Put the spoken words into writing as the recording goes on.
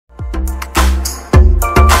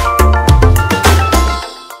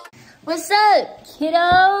What's up,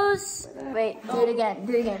 kiddos? Wait, do it again.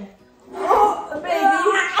 Do it again. Oh,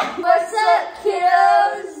 baby. What's up,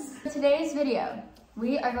 kiddos? For today's video,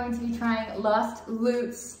 we are going to be trying Lost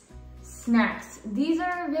Loot's snacks. These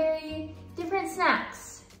are very different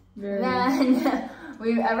snacks than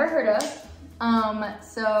we've ever heard of.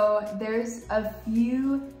 So there's a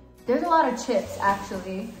lot of chips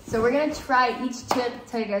actually. So we're gonna try each chip,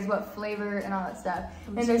 tell you guys what flavor and all that stuff.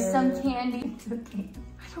 And there's some candy.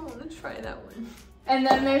 I don't want to try that one. And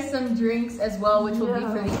then there's some drinks as well, which will be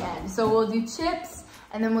for the end. So we'll do chips,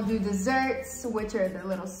 and then we'll do desserts, which are the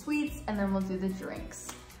little sweets, and then we'll do the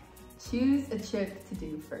drinks. Choose a chip to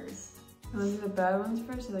do first. Those are the bad ones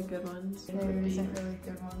first or the good ones? There isn't really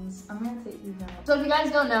good ones. I'm gonna take these out. So if you guys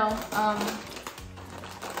don't know,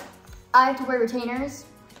 I have to wear retainers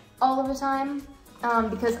all of the time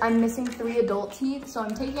because I'm missing 3 adult teeth. So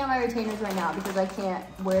I'm taking out my retainers right now because I can't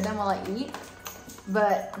wear them while I eat.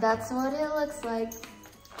 But that's what it looks like.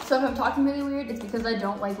 So if I'm talking really weird, it's because I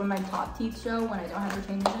don't like when my top teeth show when I don't have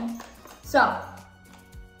retainers in. So,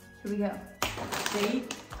 here we go.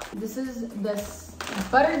 Steak. This is the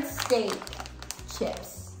buttered steak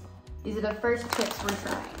chips. These are the first chips we're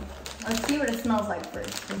trying. Let's see what it smells like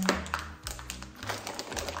first.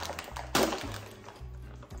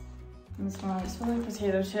 This smells like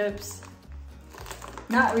potato chips.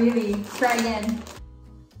 Not really. Try again.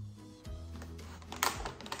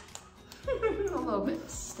 A little bit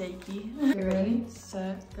steaky. You ready?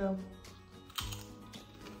 Set, go.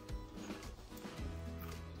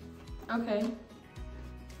 Okay.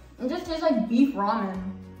 It just tastes like beef ramen.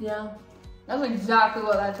 Yeah. That's exactly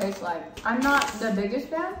what that tastes like. I'm not the biggest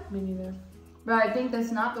fan. Me neither. But I think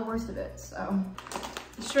that's not the worst of it, so.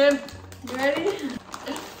 Shrimp, you ready?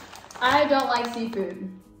 I don't like seafood.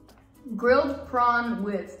 Grilled prawn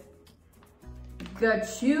with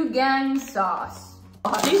gochujang sauce.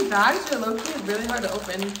 These bags are low-key really hard to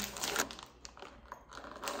open.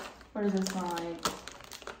 What does it smell like?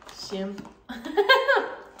 Shrimp.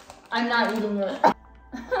 I'm not eating it.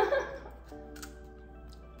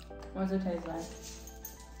 What does it taste like?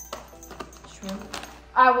 Shrimp.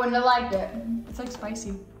 I wouldn't have liked it. It's like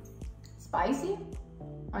spicy. Spicy?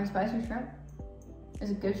 Like spicy shrimp? Is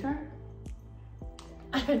it good shrimp?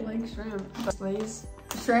 I like shrimp. Slays.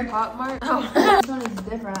 Shrimp? Hot Mart. Oh. This one is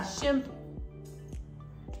different. Shrimp.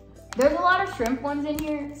 There's a lot of shrimp ones in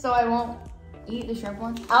here, so I won't eat the shrimp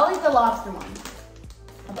ones. I'll eat the lobster one.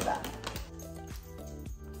 How about that?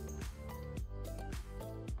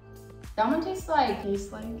 That one tastes like,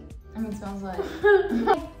 I mean, smells like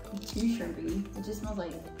too shrimpy. It just smells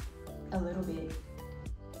like a little bit.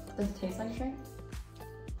 Does it taste like shrimp?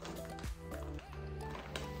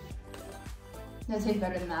 Does it taste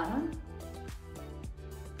better than that one?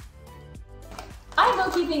 I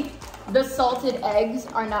low-key think the salted eggs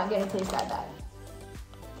are not gonna taste that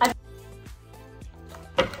bad.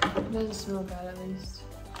 It doesn't smell bad at least.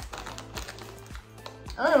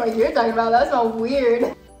 I don't know what you're talking about. That smells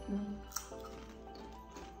weird.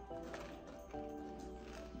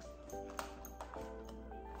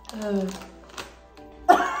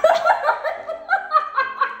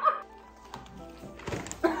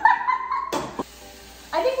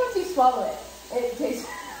 I think once you swallow it, it tastes.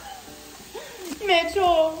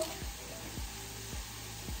 Mitchell!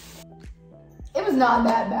 It was not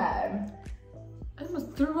that bad. I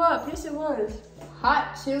almost threw up. Yes, it was.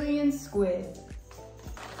 Hot chili and squid.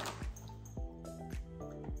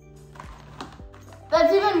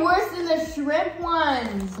 That's even worse than the shrimp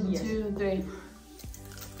ones. 1, 2, 3.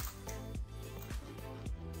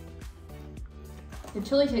 The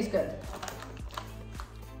chili tastes good.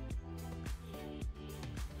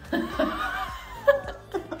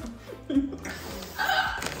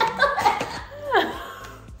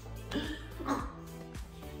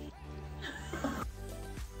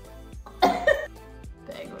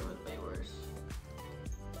 The egg one was way worse.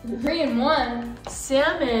 3 in 1.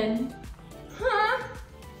 Salmon. Huh?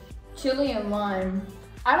 Chili and lime.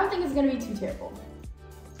 I don't think it's gonna be too terrible.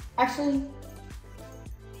 Actually.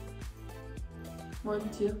 1,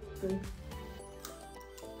 2, 3.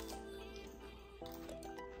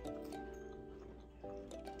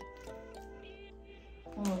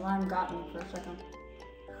 Oh, the lime got me for a second.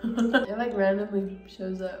 It like randomly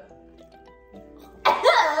shows up.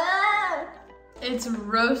 It's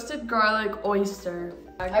roasted garlic oyster.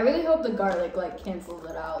 I really hope the garlic like cancels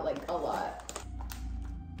it out like a lot.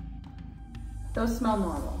 Those smell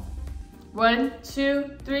normal. 1,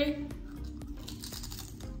 2, 3.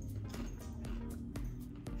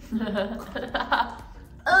 Oh,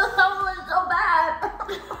 that was so bad.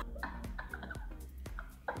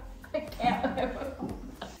 I can't.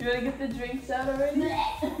 You wanna get the drinks out already?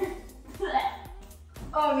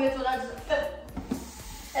 Oh, Mitchell, that's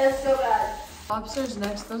so bad. Lobster's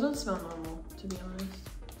next. Those don't smell normal, to be honest.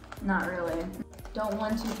 Not really. Don't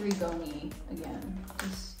 1, 2, 3 go me again.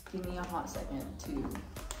 Just give me a hot second to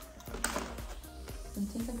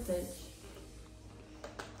take a fish.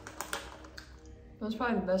 That's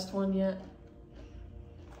probably the best one yet.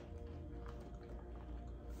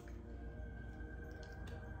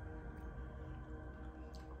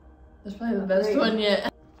 That's probably the best one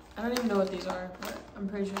yet. I don't even know what these are, but I'm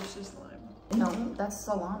pretty sure it's just lime. No, that's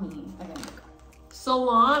salami, I think.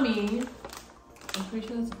 Salami? I'm pretty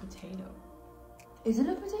sure that's a potato. Is it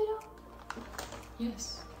a potato?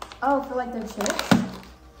 Yes. Oh, for like the chips?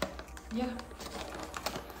 Yeah.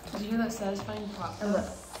 Did you hear that satisfying pop? Oh, look.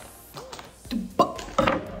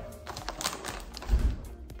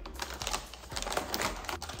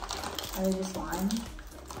 Are they just lime?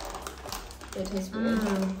 They taste weird.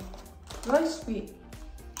 Really sweet.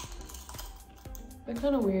 They're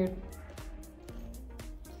kind of weird.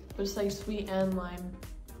 But it's like sweet and lime.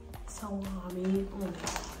 Salami. Oh my god.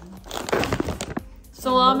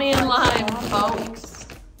 Salami and lime, folks.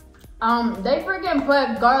 They freaking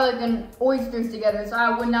put garlic and oysters together, so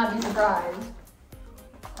I would not be surprised. You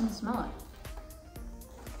can smell it.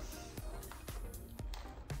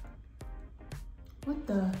 What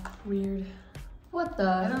the? Weird. What the?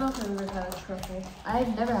 I don't know if I've ever had a truffle.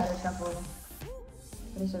 I've never had a truffle.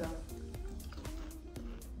 What is it?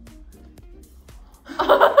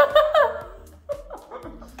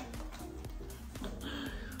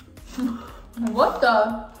 What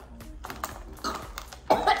the?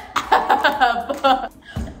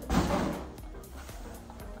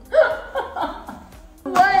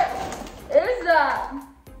 What is that?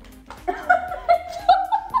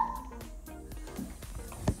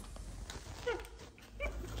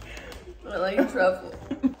 I like truffle.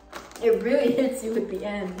 It really hits you at the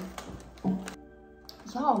end.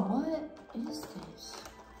 Y'all, what is this?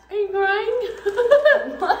 Are you crying?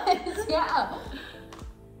 What? Yeah.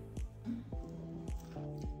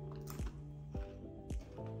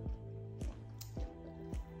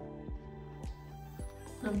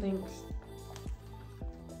 No thanks.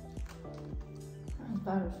 As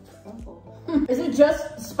bad as truffle. Is it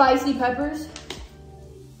just spicy peppers?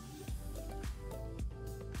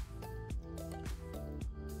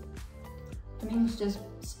 I think it's just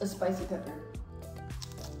a spicy pepper.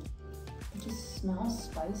 It just smells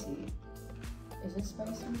spicy. Is it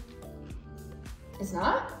spicy? It's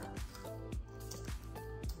not?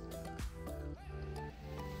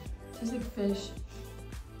 Tastes like fish.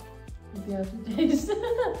 If you have to taste.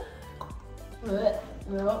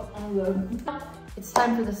 Well, I'm good. It's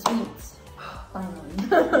time for the sweets. Finally.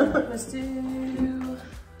 Let's do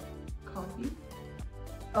coffee.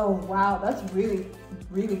 Oh wow, that's really,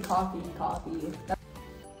 really coffee.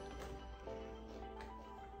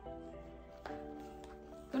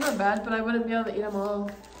 They're not bad, but I wouldn't be able to eat them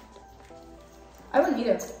all. I wouldn't eat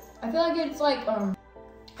it. I feel like it's like,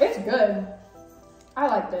 it's good. I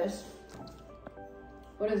like this.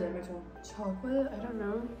 What is it, Mitchell? Chocolate? I don't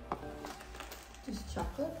know. Just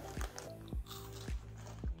chocolate?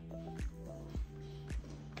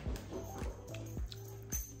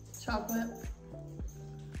 Chocolate.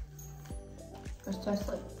 Or tastes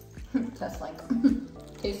like, tastes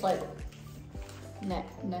like,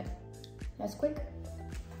 that's quick.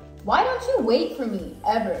 Why don't you wait for me,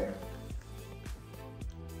 ever?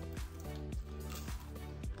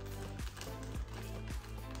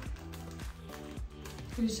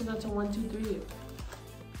 You said that's a 1, 2, 3.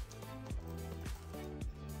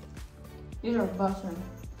 These are busting.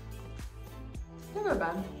 They're not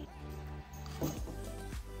bad.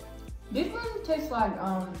 These ones taste like,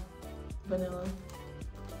 Vanilla.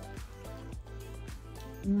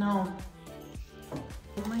 no.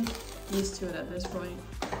 I'm like used to it at this point.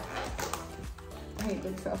 I hate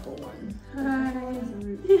the truffle one. Hi.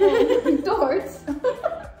 Dorts.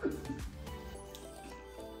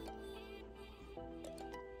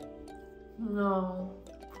 No.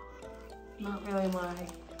 Not really my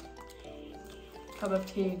cup of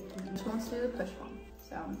tea. This one's do the push one.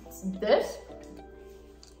 So it's this.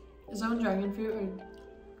 Is that one dragon fruit or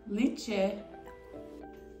lychee?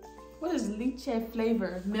 What is lychee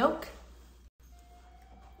flavor? Milk?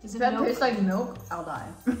 Is it If that milk? tastes like milk, I'll die.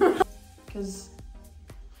 Because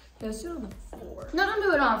let's do it on the floor. No, don't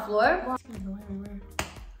do it on the floor. It's gonna go everywhere.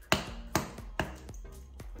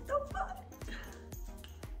 What the fuck?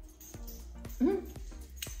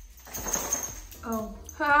 Oh,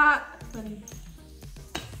 ha! Funny.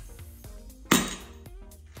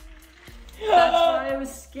 That's why I was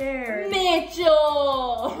scared.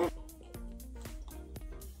 Mitchell!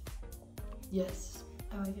 Yes,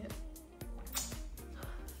 I like it.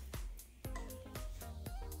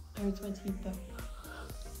 hurts my teeth though.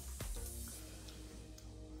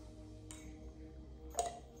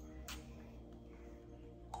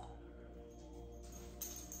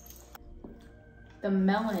 The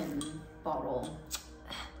melon bottle.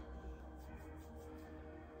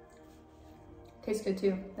 Tastes good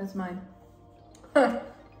too. That's mine.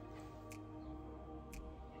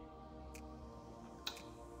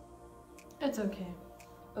 It's okay.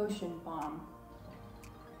 Ocean bomb.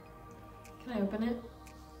 Can I open it?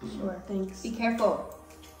 Sure. Thanks. Be careful.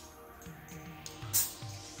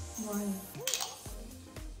 Why?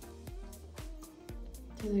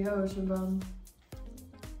 Tastes like ocean bomb.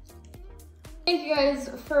 Thank you guys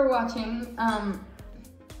for watching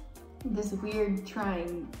this weird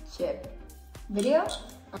trying chip video.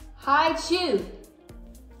 Hi Chew.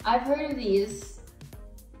 I've heard of these.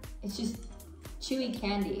 It's just chewy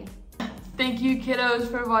candy. Thank you, kiddos,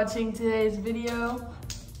 for watching today's video.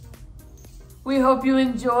 We hope you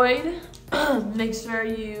enjoyed. Make sure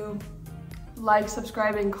you like,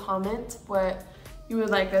 subscribe, and comment what you would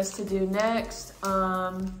like us to do next.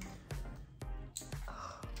 Are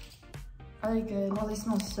they good? Oh, they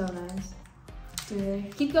smell so nice. Do they?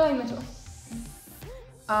 Keep going, Mitchell.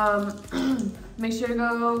 Make sure to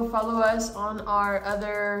go follow us on our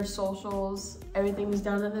other socials. Everything is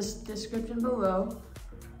down in the description below.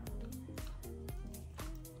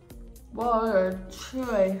 Whoa,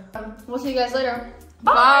 Troy. We'll see you guys later.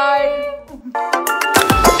 Bye.